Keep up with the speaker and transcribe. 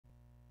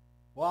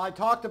Well, I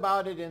talked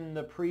about it in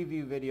the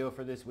preview video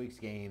for this week's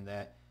game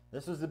that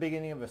this was the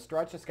beginning of a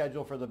stretch of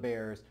schedule for the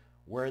Bears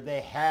where they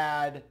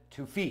had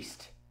to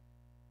feast.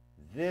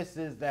 This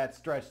is that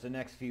stretch the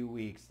next few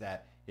weeks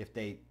that if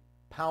they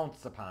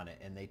pounce upon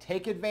it and they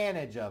take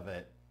advantage of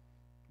it,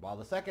 while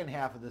the second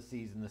half of the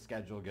season the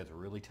schedule gets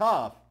really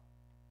tough,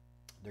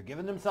 they're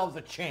giving themselves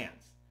a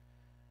chance.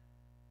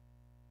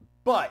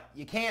 But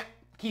you can't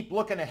keep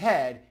looking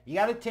ahead. You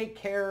got to take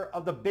care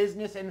of the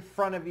business in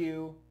front of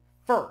you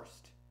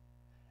first.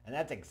 And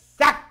that's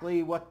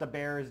exactly what the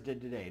Bears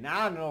did today.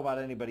 Now, I don't know about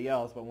anybody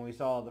else, but when we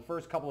saw the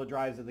first couple of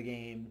drives of the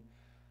game,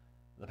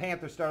 the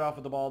Panthers start off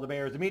with the ball. The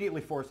Bears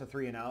immediately force a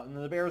 3-and-out. And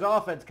then the Bears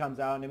offense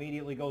comes out and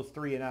immediately goes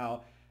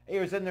 3-and-out. And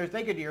you're sitting there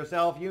thinking to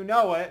yourself, you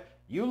know it,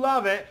 you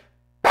love it.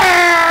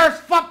 Bears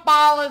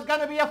football is going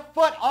to be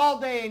afoot all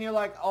day. And you're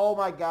like, oh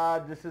my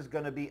God, this is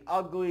going to be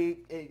ugly.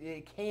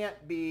 It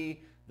can't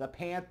be. The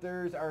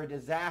Panthers are a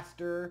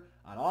disaster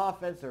on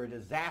offense. They're a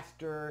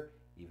disaster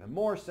even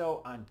more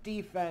so on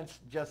defense.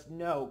 Just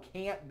no,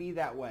 can't be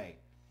that way.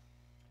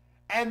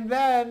 And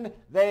then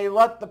they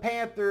let the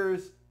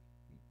Panthers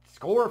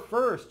score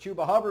first.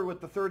 Chuba Hubbard with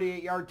the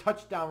 38-yard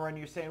touchdown run.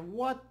 You're saying,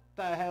 what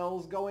the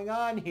hell's going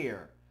on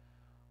here?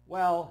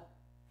 Well,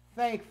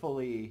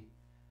 thankfully,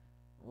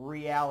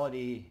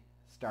 reality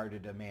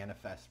started to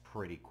manifest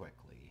pretty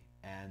quickly.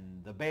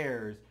 And the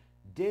Bears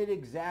did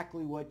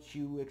exactly what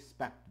you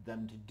expected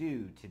them to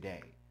do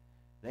today.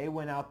 They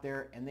went out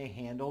there and they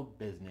handled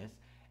business.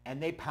 And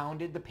they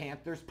pounded the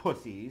Panthers'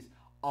 pussies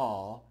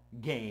all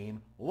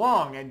game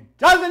long. And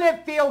doesn't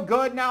it feel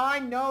good? Now, I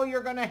know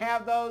you're going to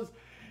have those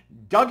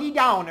Dougie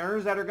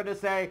Downers that are going to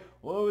say,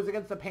 well, it was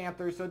against the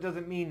Panthers, so it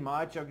doesn't mean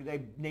much. Or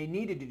they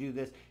needed to do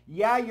this.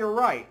 Yeah, you're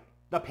right.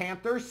 The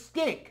Panthers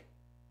stink.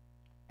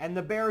 And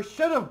the Bears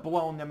should have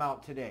blown them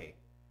out today.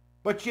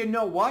 But you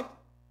know what?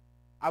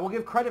 I will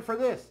give credit for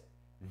this.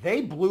 They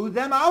blew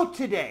them out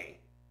today.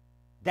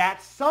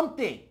 That's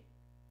something.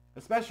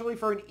 Especially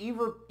for an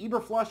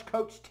Eberflush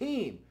coach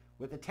team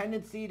with a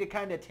tendency to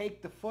kind of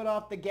take the foot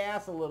off the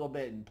gas a little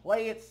bit and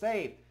play it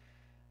safe.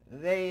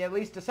 They, at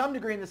least to some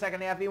degree in the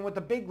second half, even with the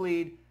big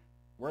lead,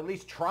 were at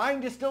least trying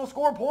to still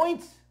score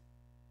points.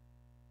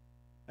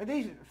 And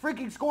they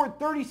freaking scored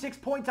 36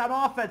 points on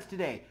offense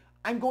today.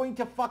 I'm going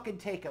to fucking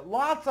take it.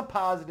 Lots of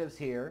positives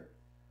here.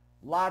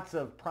 Lots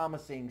of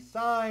promising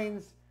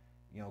signs.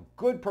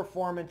 Good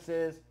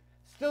performances.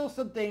 Still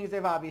some things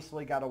they've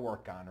obviously got to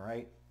work on,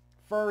 right?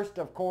 First,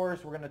 of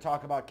course, we're going to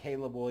talk about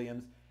Caleb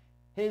Williams.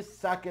 His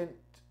second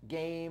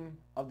game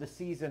of the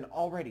season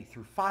already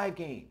through 5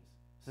 games.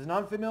 This is an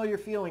unfamiliar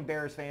feeling,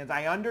 Bears fans.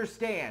 I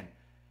understand.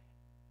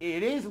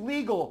 It is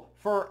legal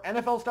for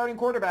NFL starting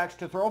quarterbacks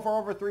to throw for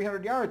over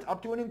 300 yards,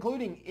 up to and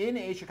including in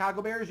a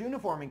Chicago Bears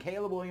uniform, and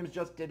Caleb Williams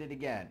just did it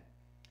again.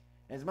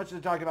 As much as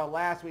I talked about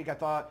last week, I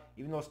thought,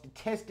 even though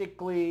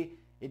statistically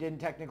it didn't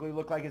technically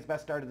look like his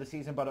best start of the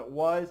season, but it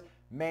was,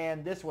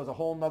 man, this was a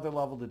whole nother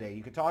level today.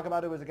 You could talk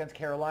about it was against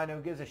Carolina.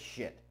 Who gives a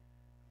shit?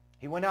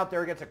 He went out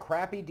there against a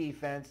crappy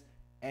defense,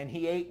 and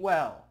he ate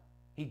well.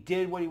 He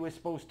did what he was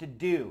supposed to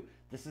do.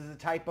 This is a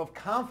type of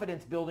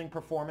confidence-building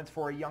performance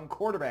for a young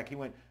quarterback. He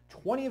went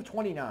 20 of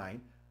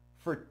 29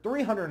 for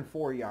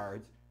 304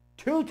 yards,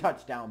 2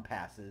 touchdown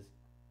passes.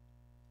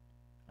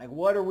 Like,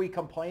 what are we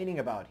complaining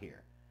about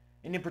here?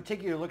 And in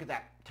particular, look at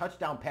that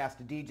touchdown pass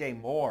to DJ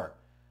Moore.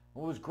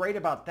 What was great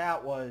about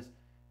that was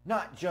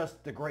not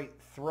just the great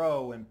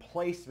throw and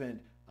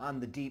placement on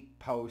the deep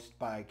post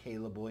by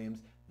Caleb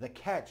Williams, the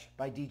catch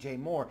by DJ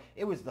Moore.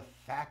 It was the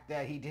fact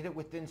that he did it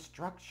within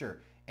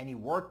structure and he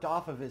worked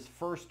off of his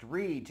first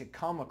read to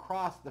come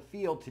across the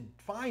field to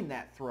find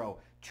that throw,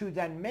 to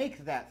then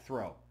make that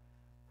throw.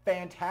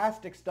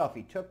 Fantastic stuff.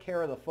 He took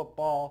care of the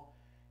football.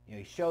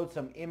 He showed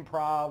some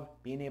improv,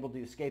 being able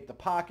to escape the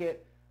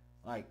pocket.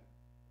 Like,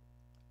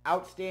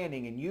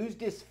 outstanding, and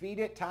used his feet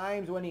at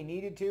times when he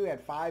needed to.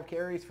 Had 5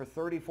 carries for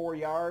 34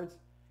 yards.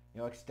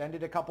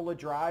 Extended a couple of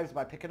drives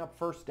by picking up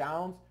first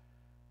downs.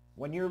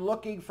 When you're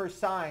looking for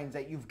signs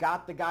that you've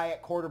got the guy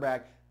at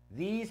quarterback,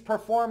 these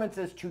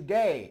performances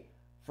today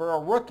for a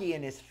rookie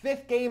in his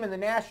 5th game in the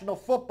National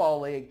Football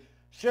League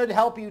should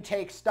help you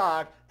take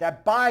stock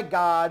that, by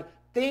God,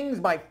 things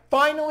might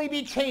finally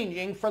be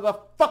changing for the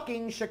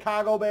fucking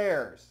Chicago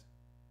Bears.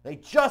 They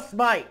just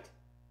might.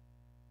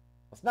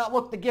 Let's not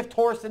look the gift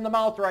horse in the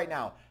mouth right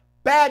now.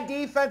 Bad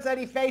defense that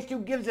he faced, who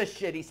gives a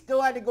shit? He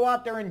still had to go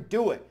out there and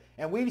do it.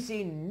 And we've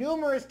seen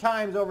numerous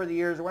times over the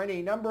years where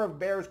any number of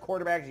Bears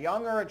quarterbacks,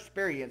 young or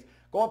experienced,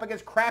 go up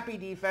against crappy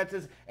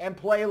defenses and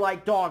play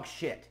like dog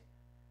shit.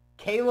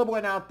 Caleb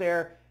went out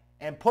there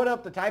and put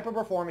up the type of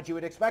performance you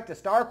would expect a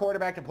star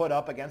quarterback to put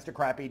up against a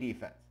crappy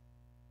defense.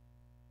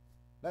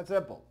 That's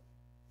simple.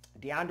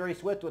 DeAndre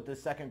Swift with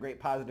his second great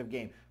positive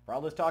game. For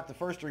all this talk the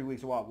first 3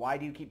 weeks about why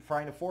do you keep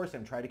trying to force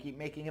him, try to keep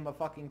making him a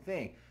fucking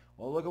thing.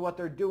 Well, look at what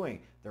they're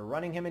doing. They're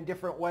running him in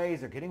different ways.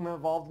 They're getting him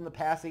involved in the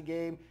passing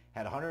game.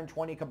 Had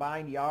 120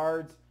 combined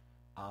yards,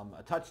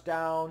 a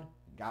touchdown,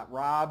 got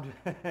robbed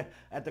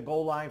at the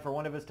goal line for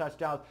one of his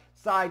touchdowns.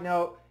 Side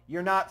note,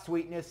 you're not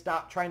Sweetness.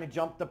 Stop trying to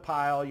jump the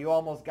pile. You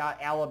almost got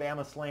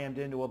Alabama slammed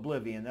into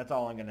oblivion. That's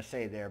all I'm going to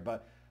say there.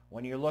 But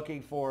when you're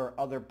looking for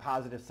other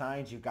positive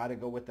signs, you've got to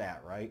go with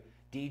that, right?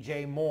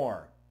 DJ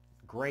Moore,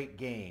 great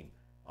game.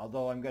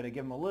 Although I'm going to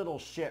give him a little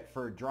shit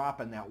for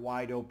dropping that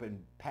wide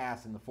open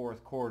pass in the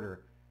fourth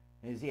quarter,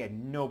 as he had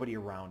nobody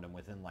around him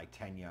within like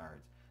 10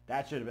 yards.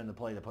 That should have been the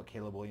play that put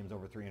Caleb Williams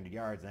over 300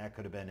 yards, and that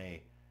could have been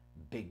a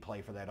big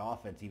play for that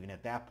offense even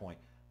at that point.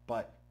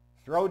 But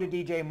throw to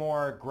DJ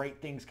Moore, great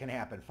things can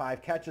happen.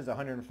 5 catches,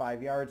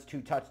 105 yards,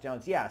 2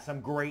 touchdowns. Yeah, some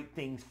great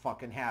things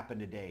fucking happened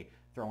today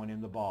throwing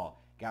him the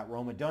ball. Got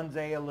Rome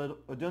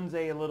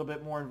Odunze a little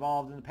bit more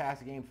involved in the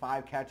passing game.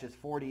 5 catches,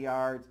 40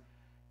 yards.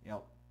 You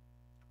know,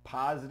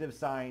 positive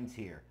signs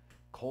here.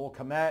 Cole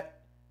Kmet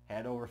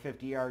had over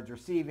 50 yards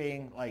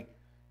receiving. Like,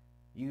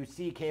 you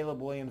see Caleb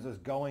Williams was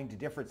going to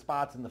different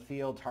spots in the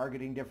field,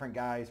 targeting different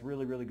guys.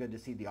 Really, really good to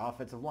see. The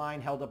offensive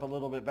line held up a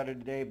little bit better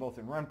today, both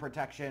in run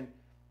protection,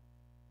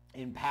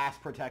 in pass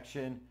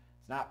protection.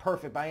 It's not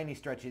perfect by any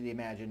stretch of the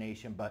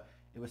imagination, but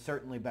it was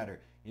certainly better.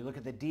 You look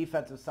at the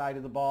defensive side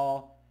of the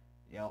ball,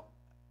 you know,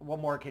 what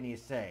more can you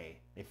say?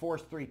 They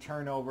forced 3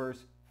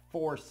 turnovers,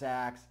 4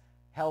 sacks,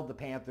 held the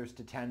Panthers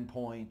to 10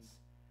 points.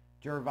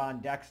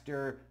 Jervon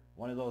Dexter,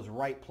 one of those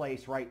right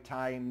place, right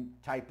time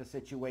type of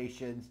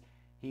situations.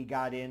 He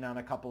got in on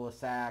a couple of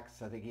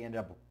sacks. I think he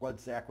ended up with one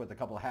sack with a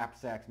couple of half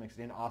sacks mixed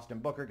in. Austin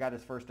Booker got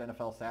his first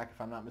NFL sack,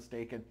 if I'm not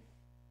mistaken.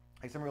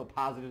 Like, some real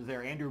positives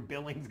there. Andrew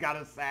Billings got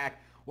a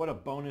sack. What a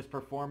bonus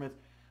performance.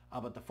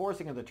 But the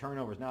forcing of the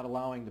turnovers, not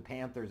allowing the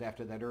Panthers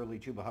after that early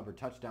Chuba Hubbard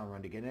touchdown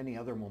run to get any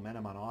other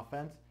momentum on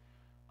offense.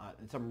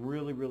 And some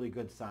really, really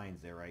good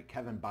signs there, right?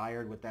 Kevin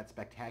Byard with that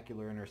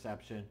spectacular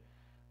interception.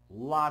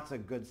 Lots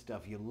of good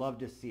stuff. You love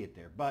to see it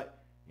there. But,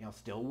 you know,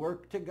 still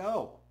work to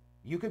go.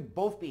 You could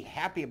both be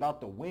happy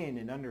about the win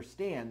and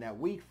understand that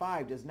Week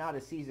 5 does not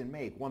a season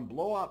make. One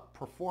blowout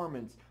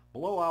performance,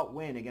 blowout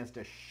win against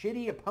a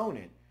shitty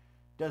opponent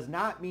does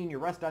not mean you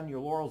rest on your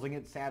laurels and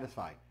get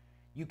satisfied.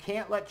 You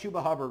can't let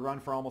Chuba Hubbard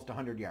run for almost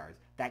 100 yards.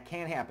 That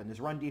can't happen.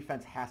 This run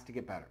defense has to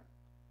get better.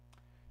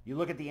 You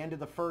look at the end of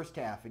the first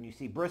half and you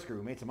see Brisker,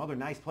 who made some other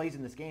nice plays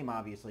in this game,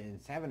 obviously, and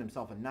is having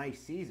himself a nice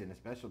season,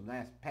 especially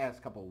the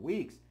past couple of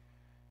weeks.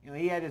 You know,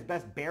 he had his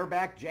best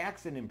bareback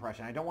Jackson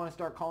impression. I don't want to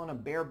start calling him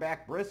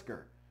bareback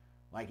Brisker.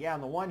 Like, yeah,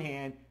 on the one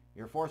hand,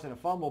 you're forcing a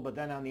fumble, but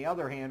then on the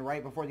other hand,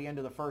 right before the end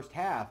of the first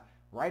half,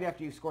 right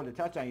after you've scored a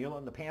touchdown, you're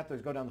letting the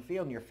Panthers go down the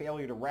field, and your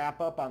failure to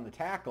wrap up on the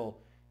tackle,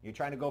 you're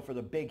trying to go for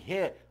the big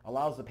hit,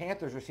 allows the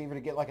Panthers receiver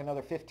to get like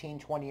another 15,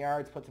 20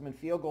 yards, puts them in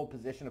field goal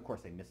position. Of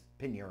course,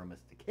 Pinheiro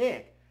missed the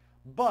kick.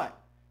 But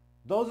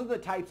those are the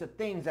types of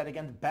things that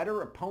against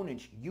better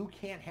opponents you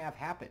can't have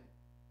happen.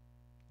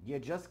 You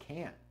just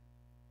can't.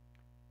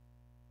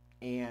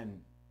 And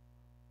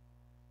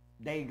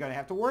they're going to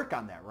have to work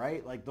on that,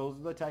 right? Like, those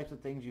are the types of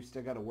things you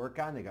still got to work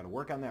on. They got to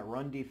work on that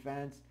run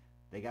defense.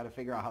 They got to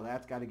figure out how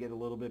that's got to get a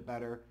little bit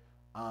better.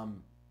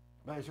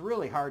 But it's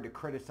really hard to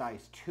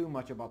criticize too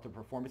much about the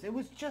performance. It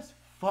was just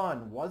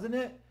fun, wasn't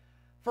it?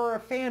 For a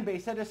fan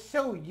base that is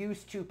so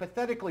used to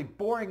pathetically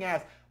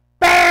boring-ass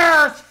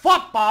Bears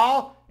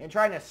football and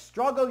trying to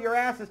struggle your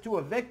asses to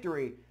a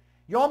victory,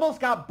 you almost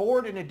got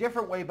bored in a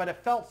different way, but it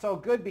felt so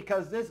good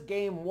because this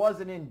game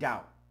wasn't in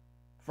doubt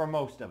for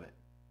most of it.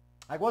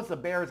 Like, once the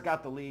Bears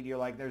got the lead, you're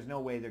like, there's no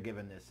way they're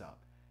giving this up.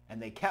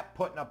 And they kept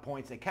putting up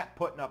points. They kept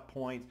putting up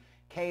points.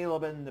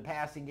 Caleb in the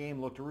passing game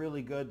looked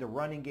really good. The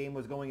running game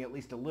was going at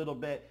least a little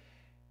bit.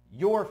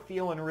 You're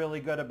feeling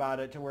really good about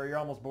it to where you're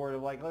almost bored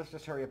of like, let's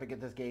just hurry up and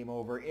get this game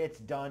over. It's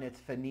done. It's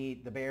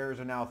finite. The Bears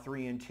are now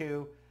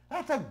 3-2.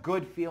 That's a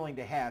good feeling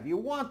to have. You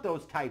want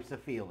those types of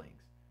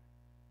feelings.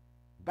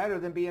 Better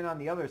than being on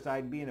the other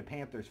side and being a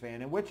Panthers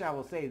fan, in which I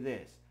will say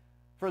this.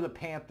 For the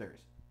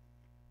Panthers,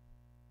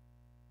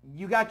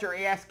 you got your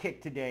ass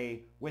kicked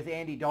today with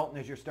Andy Dalton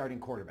as your starting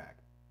quarterback.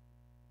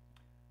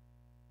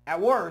 At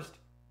worst,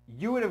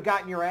 you would have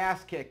gotten your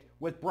ass kicked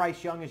with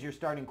Bryce Young as your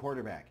starting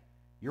quarterback.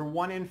 You're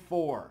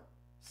 1-4.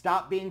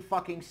 Stop being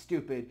fucking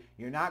stupid.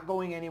 You're not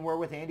going anywhere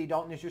with Andy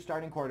Dalton as your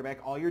starting quarterback.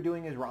 All you're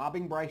doing is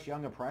robbing Bryce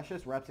Young of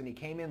precious reps, and he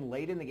came in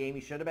late in the game.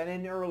 He should have been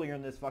in earlier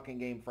in this fucking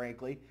game,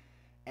 frankly,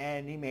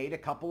 and he made a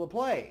couple of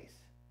plays.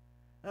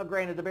 Now,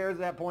 granted, the Bears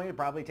at that point had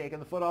probably taken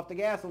the foot off the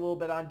gas a little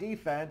bit on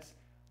defense,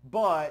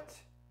 but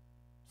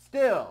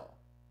still,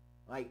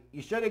 like,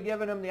 you should have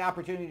given him the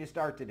opportunity to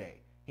start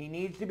today. He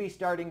needs to be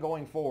starting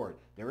going forward.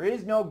 There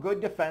is no good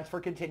defense for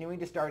continuing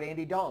to start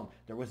Andy Dalton.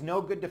 There was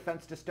no good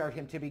defense to start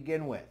him to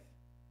begin with.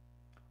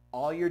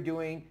 All you're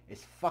doing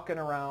is fucking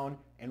around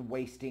and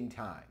wasting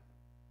time.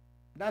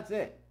 That's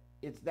it.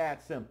 It's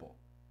that simple.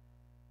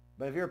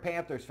 But if you're a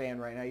Panthers fan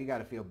right now, you got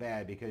to feel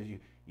bad because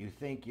you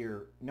think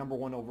your number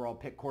 1 overall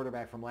pick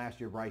quarterback from last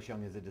year, Bryce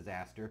Young, is a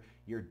disaster.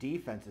 Your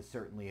defense is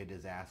certainly a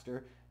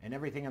disaster. And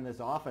everything on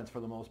this offense, for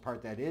the most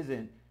part, that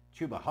isn't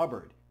Chuba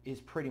Hubbard is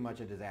pretty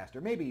much a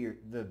disaster. Maybe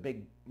the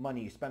big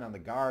money you spent on the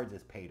guards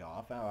is paid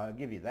off. I'll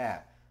give you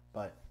that.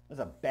 But it's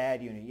a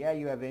bad unit. Yeah,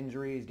 you have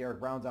injuries. Derek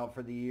Brown's out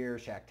for the year.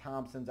 Shaq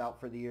Thompson's out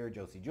for the year.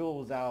 Josie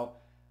Jewell's out.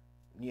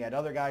 You had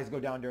other guys go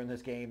down during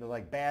this game. They're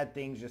like, bad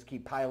things just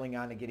keep piling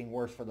on and getting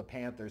worse for the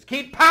Panthers.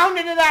 Keep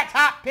pounding to that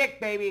top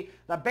pick, baby.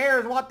 The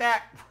Bears want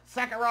that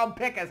second round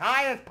pick as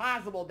high as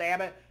possible,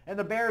 damn it. And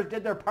the Bears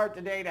did their part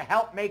today to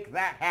help make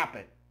that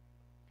happen.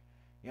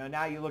 You know,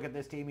 now you look at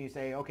this team and you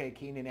say, okay,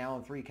 Keenan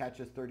Allen, 3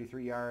 catches,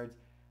 33 yards.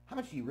 How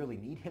much do you really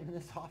need him in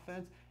this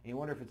offense? And you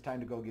wonder if it's time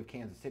to go give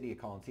Kansas City a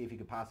call and see if he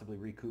could possibly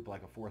recoup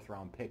like a 4th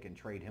round pick and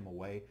trade him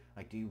away.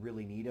 Like, do you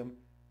really need him?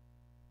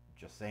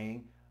 Just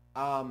saying.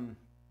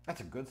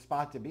 That's a good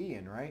spot to be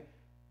in, right?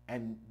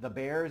 And the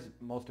Bears,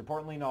 most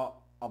importantly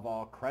of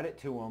all, credit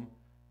to them,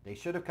 they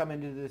should have come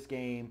into this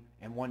game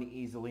and won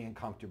easily and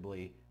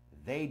comfortably.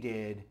 They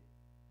did.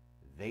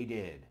 They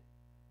did.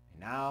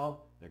 And now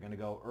they're going to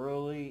go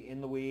early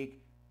in the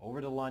week over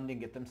to London,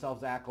 get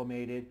themselves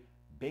acclimated.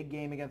 Big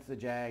game against the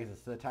Jags.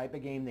 It's the type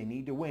of game they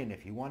need to win.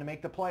 If you want to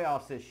make the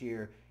playoffs this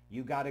year,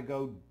 you got to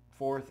go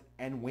forth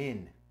and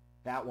win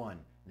that one.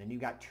 And then you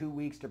got 2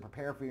 weeks to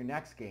prepare for your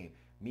next game.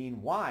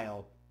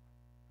 Meanwhile,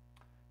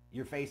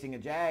 you're facing a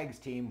Jags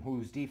team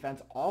whose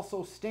defense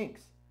also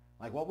stinks.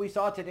 Like what we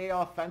saw today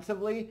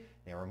offensively,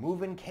 they were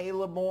moving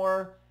Caleb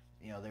more.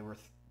 You know, they were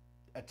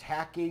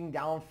attacking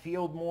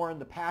downfield more in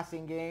the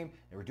passing game.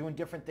 They were doing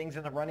different things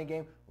in the running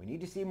game. We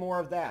need to see more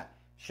of that.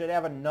 Should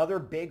have another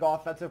big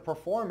offensive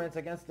performance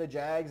against the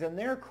Jags and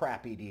their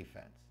crappy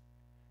defense.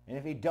 And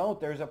if you don't,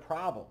 there's a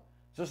problem.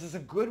 So this is a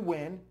good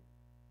win.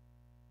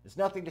 It's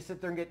nothing to sit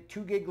there and get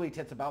too giggly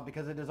tits about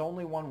because it is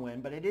only one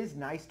win, but it is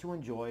nice to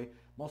enjoy.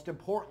 Most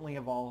importantly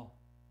of all,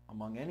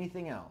 among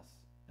anything else,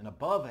 and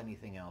above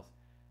anything else,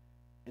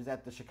 is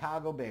that the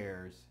Chicago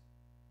Bears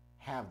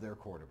have their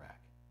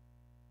quarterback.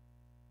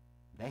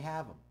 They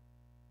have him.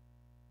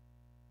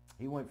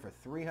 He went for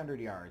 300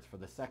 yards for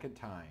the second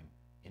time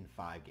in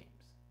 5 games.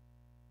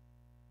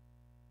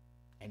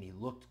 And he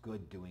looked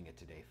good doing it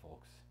today,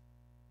 folks.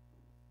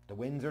 The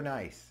wins are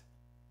nice,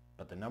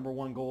 but the number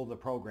one goal of the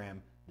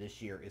program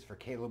this year is for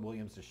Caleb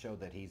Williams to show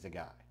that he's a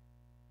guy.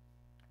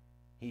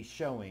 He's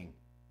showing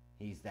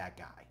he's that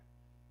guy.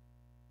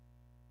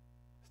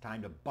 It's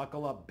time to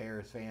buckle up,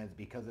 Bears fans,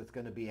 because it's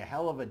going to be a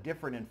hell of a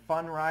different and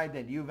fun ride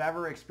than you've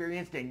ever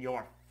experienced in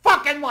your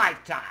fucking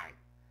lifetime.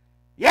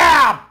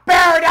 Yeah,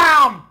 bear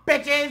down,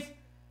 bitches!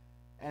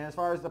 And as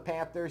far as the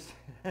Panthers,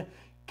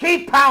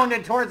 keep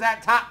pounding towards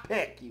that top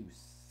pick, you